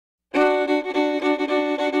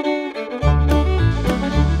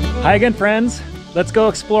Hi again, friends. Let's go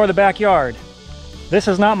explore the backyard. This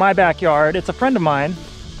is not my backyard, it's a friend of mine,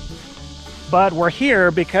 but we're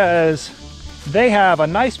here because they have a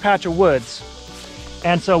nice patch of woods.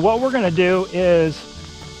 And so what we're gonna do is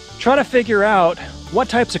try to figure out what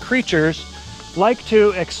types of creatures like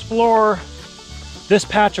to explore this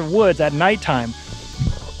patch of woods at nighttime.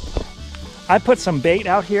 I put some bait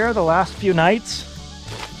out here the last few nights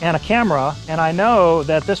and a camera, and I know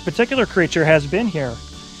that this particular creature has been here.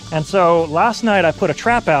 And so last night I put a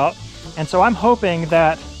trap out, and so I'm hoping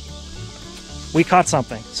that we caught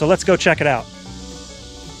something. So let's go check it out.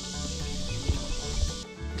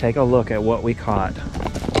 Take a look at what we caught.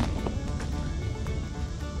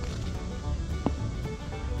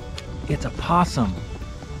 It's a possum.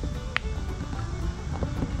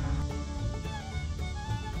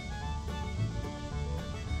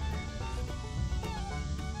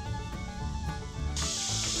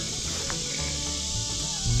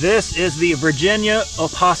 This is the Virginia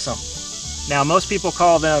opossum. Now, most people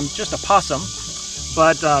call them just a possum,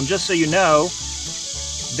 but just so you know,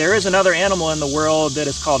 there is another animal in the world that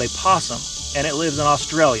is called a possum, and it lives in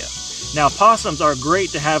Australia. Now, possums are great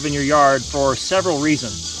to have in your yard for several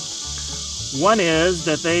reasons. One is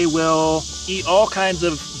that they will eat all kinds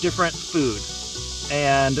of different food,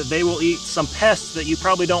 and they will eat some pests that you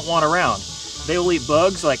probably don't want around. They will eat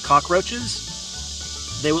bugs like cockroaches,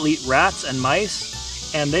 they will eat rats and mice,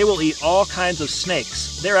 and they will eat all kinds of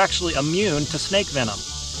snakes. They're actually immune to snake venom.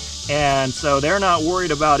 And so they're not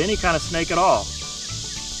worried about any kind of snake at all.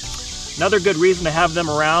 Another good reason to have them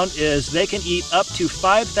around is they can eat up to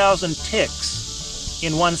 5,000 ticks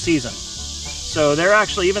in one season. So they're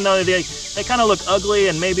actually, even though they kind of look ugly,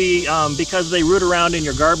 and maybe because they root around in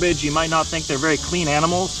your garbage, you might not think they're very clean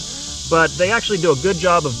animals, but they actually do a good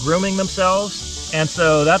job of grooming themselves. And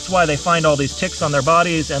so that's why they find all these ticks on their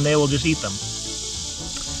bodies, and they will just eat them.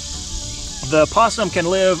 The possum can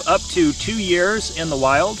live up to 2 years in the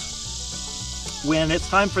wild. When it's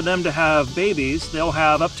time for them to have babies, they'll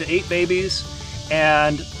have up to 8 babies,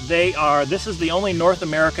 and this is the only North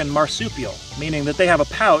American marsupial, meaning that they have a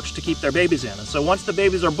pouch to keep their babies in. And so once the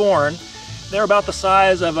babies are born, they're about the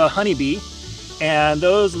size of a honeybee, and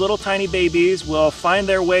those little tiny babies will find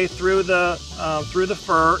their way through the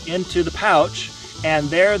fur into the pouch, and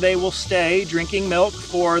there they will stay drinking milk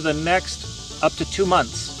for the next up to 2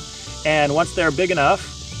 months. And once they're big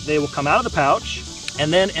enough, they will come out of the pouch,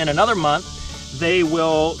 and then in another month, they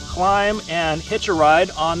will climb and hitch a ride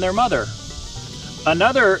on their mother.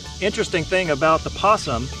 Another interesting thing about the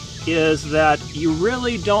possum is that you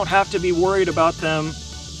really don't have to be worried about them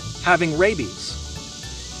having rabies.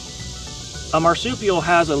 A marsupial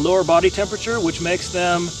has a lower body temperature, which makes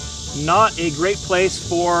them not a great place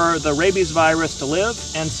for the rabies virus to live,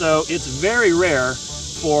 and so it's very rare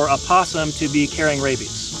for a possum to be carrying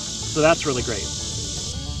rabies. So that's really great.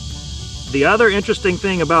 The other interesting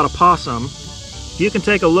thing about a possum, you can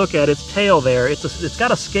take a look at its tail there. It's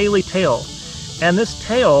got a scaly tail, and this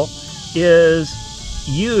tail is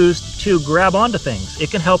used to grab onto things.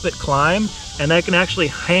 It can help it climb, and they can actually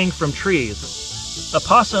hang from trees. A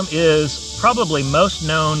possum is probably most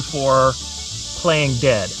known for playing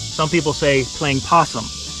dead. Some people say playing possum,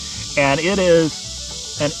 and it is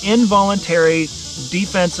an involuntary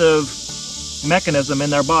defensive mechanism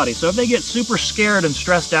in their body. So if they get super scared and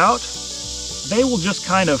stressed out, they will just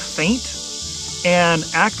kind of faint and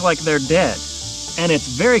act like they're dead. And it's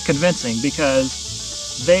very convincing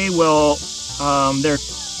because they will, their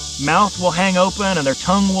mouth will hang open and their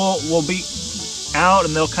tongue will be out,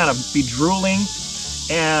 and they'll kind of be drooling,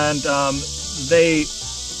 and they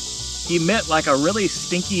emit like a really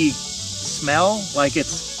stinky smell, like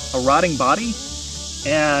it's a rotting body.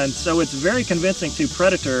 And so it's very convincing to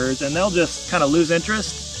predators, and they'll just kind of lose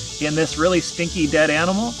interest in this really stinky dead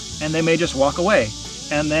animal, and they may just walk away.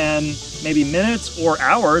 And then maybe minutes or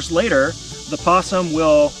hours later, the possum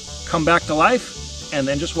will come back to life and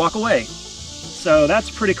then just walk away. So that's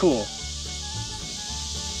pretty cool.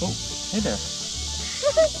 Oh, hey there.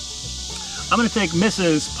 I'm gonna take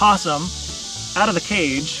Mrs. Possum out of the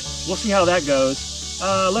cage. We'll see how that goes.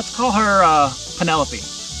 Let's call her Penelope.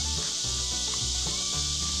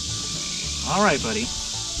 All right, buddy,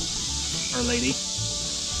 or lady.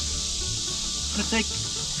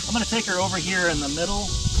 I'm gonna take her over here in the middle.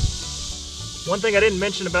 One thing I didn't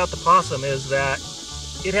mention about the possum is that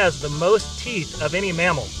it has the most teeth of any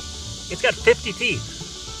mammal. It's got 50 teeth.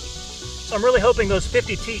 So I'm really hoping those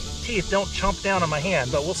 50 teeth don't chomp down on my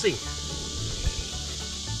hand, but we'll see.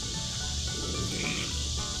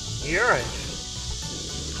 You're right.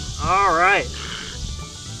 All right.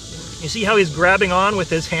 You see how he's grabbing on with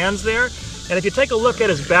his hands there? And if you take a look at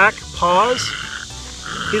his back paws,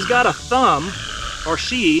 he's got a thumb, or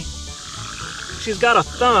she's got a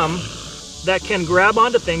thumb that can grab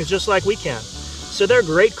onto things just like we can. So they're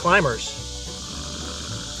great climbers.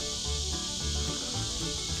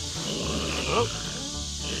 Oh.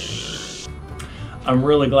 I'm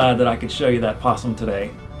really glad that I could show you that possum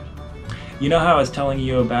today. You know how I was telling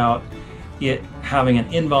you about it having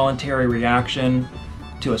an involuntary reaction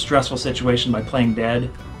to a stressful situation by playing dead?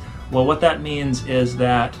 Well, what that means is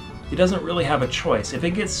that it doesn't really have a choice. If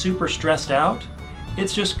it gets super stressed out,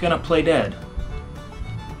 it's just gonna play dead.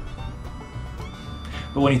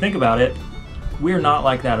 But when you think about it, we're not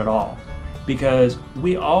like that at all, because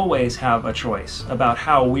we always have a choice about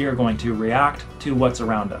how we are going to react to what's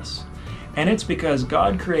around us. And it's because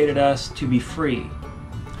God created us to be free.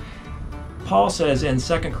 Paul says in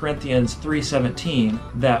 2 Corinthians 3:17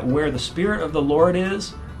 that where the Spirit of the Lord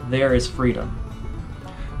is, there is freedom.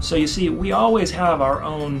 So you see, we always have our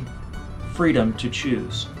own freedom to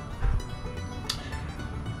choose.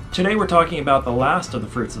 Today we're talking about the last of the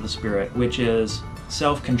fruits of the Spirit, which is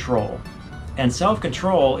self-control. And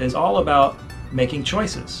self-control is all about making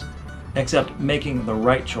choices, except making the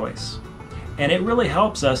right choice. And it really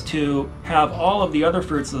helps us to have all of the other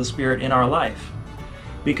fruits of the Spirit in our life.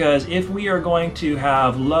 Because if we are going to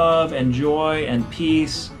have love and joy and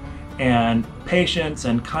peace and patience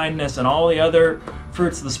and kindness and all the other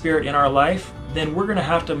fruits of the Spirit in our life, then we're going to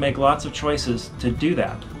have to make lots of choices to do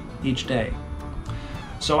that each day.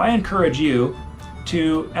 So I encourage you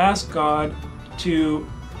to ask God to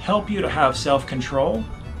help you to have self-control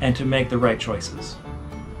and to make the right choices.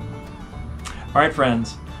 All right,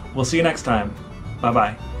 friends, we'll see you next time.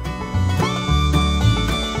 Bye-bye.